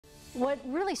What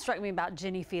really struck me about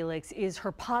Jenny Felix is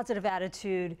her positive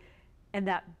attitude and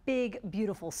that big,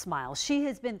 beautiful smile. She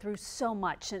has been through so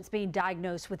much since being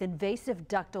diagnosed with invasive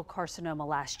ductal carcinoma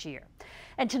last year.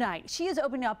 And tonight, she is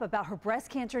opening up about her breast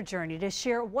cancer journey to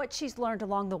share what she's learned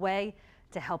along the way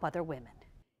to help other women.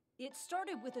 It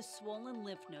started with a swollen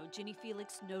lymph node Jenny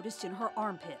Felix noticed in her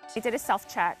armpit. I did a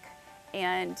self-check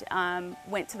and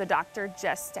went to the doctor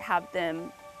just to have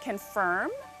them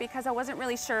confirm because I wasn't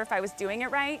really sure if I was doing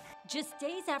it right. Just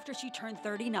days after she turned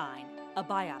 39, a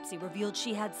biopsy revealed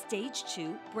she had stage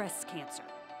 2 breast cancer.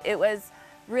 It was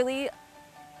really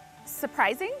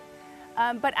surprising,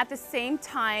 but at the same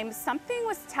time, something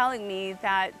was telling me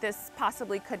that this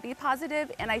possibly could be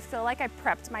positive, and I feel like I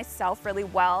prepped myself really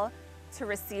well to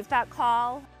receive that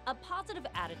call. A positive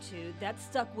attitude that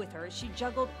stuck with her as she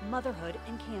juggled motherhood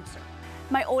and cancer.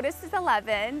 My oldest is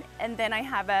 11, and then I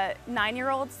have a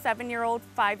 9-year-old, 7-year-old,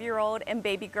 5-year-old, and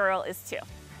baby girl is 2.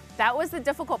 That was the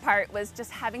difficult part, was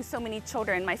just having so many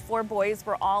children. My 4 boys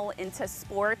were all into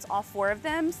sports, all 4 of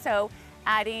them, so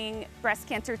adding breast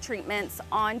cancer treatments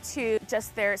onto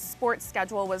just their sports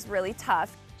schedule was really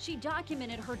tough. She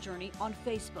documented her journey on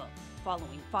Facebook.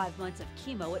 Following 5 months of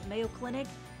chemo at Mayo Clinic,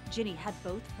 Jenny had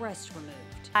both breasts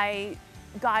removed. I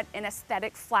got an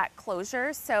aesthetic flat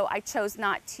closure, so I chose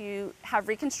not to have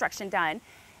reconstruction done.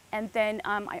 And then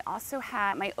I also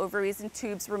had my ovaries and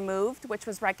tubes removed, which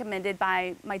was recommended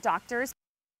by my doctors.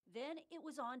 Then it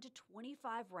was on to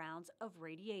 25 rounds of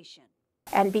radiation.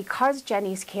 And because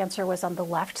Jenny's cancer was on the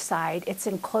left side, it's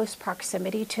in close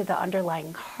proximity to the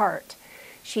underlying heart.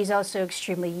 She's also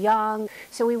extremely young,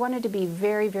 so we wanted to be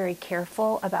very, very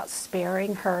careful about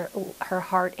sparing her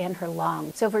heart and her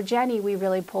lungs. So for Jenny, we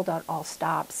really pulled out all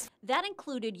stops. That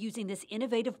included using this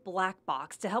innovative black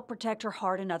box to help protect her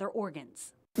heart and other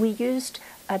organs. We used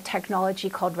a technology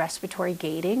called respiratory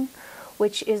gating,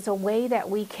 which is a way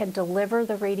that we can deliver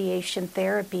the radiation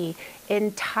therapy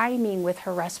in timing with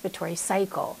her respiratory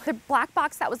cycle. The black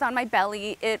box that was on my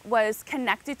belly, it was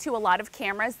connected to a lot of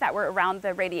cameras that were around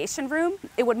the radiation room.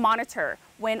 It would monitor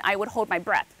when I would hold my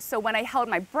breath. So when I held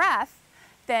my breath,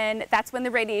 then that's when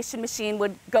the radiation machine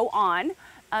would go on.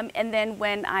 And then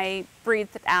when I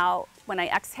breathed out, when I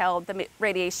exhaled, the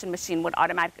radiation machine would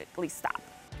automatically stop.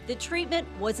 The treatment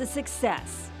was a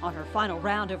success. On her final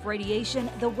round of radiation,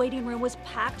 the waiting room was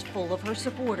packed full of her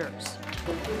supporters.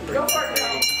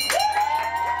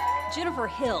 Jennifer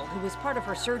Hill, who was part of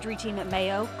her surgery team at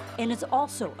Mayo and is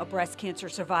also a breast cancer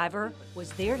survivor,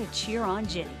 was there to cheer on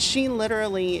Jenny. She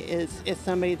literally is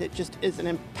somebody that just is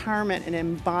an empowerment and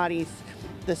embodies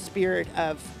the spirit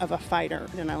of a fighter.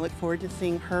 And I look forward to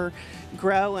seeing her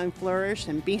grow and flourish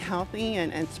and be healthy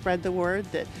and spread the word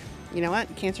that, you know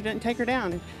what, cancer didn't take her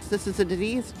down. This is a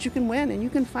disease that you can win and you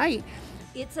can fight.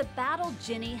 It's a battle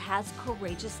Jenny has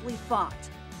courageously fought.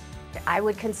 I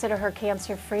would consider her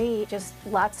cancer-free. Just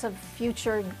lots of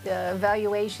future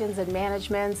evaluations and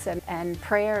managements and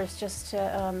prayers just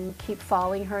to keep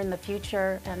following her in the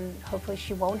future, and hopefully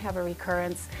she won't have a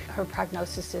recurrence. Her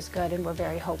prognosis is good and we're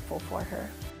very hopeful for her.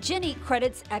 Jenny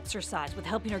credits exercise with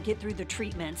helping her get through the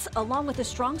treatments, along with a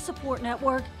strong support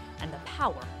network and the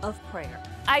power of prayer.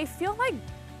 I feel like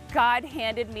God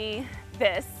handed me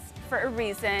this for a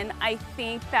reason. I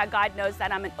think that God knows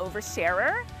that I'm an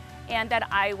oversharer and that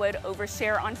I would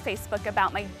overshare on Facebook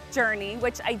about my journey,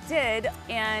 which I did.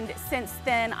 And since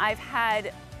then, I've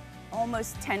had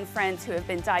almost 10 friends who have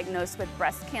been diagnosed with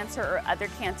breast cancer or other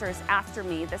cancers after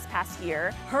me this past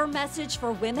year. Her message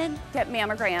for women: get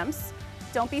mammograms.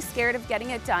 Don't be scared of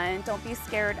getting it done. Don't be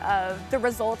scared of the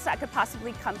results that could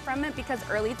possibly come from it, because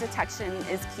early detection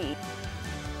is key.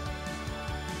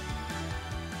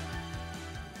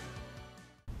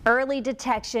 Early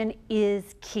detection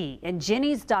is key, and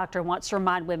Jenny's doctor wants to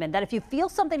remind women that if you feel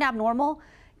something abnormal,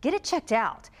 get it checked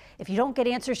out. If you don't get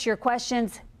answers to your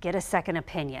questions, get a second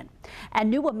opinion.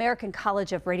 And new American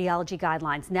College of Radiology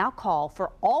guidelines now call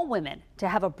for all women to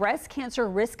have a breast cancer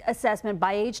risk assessment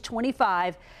by age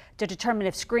 25 to determine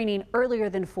if screening earlier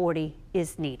than 40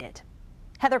 is needed.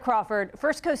 Heather Crawford,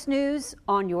 First Coast News,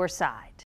 on your side.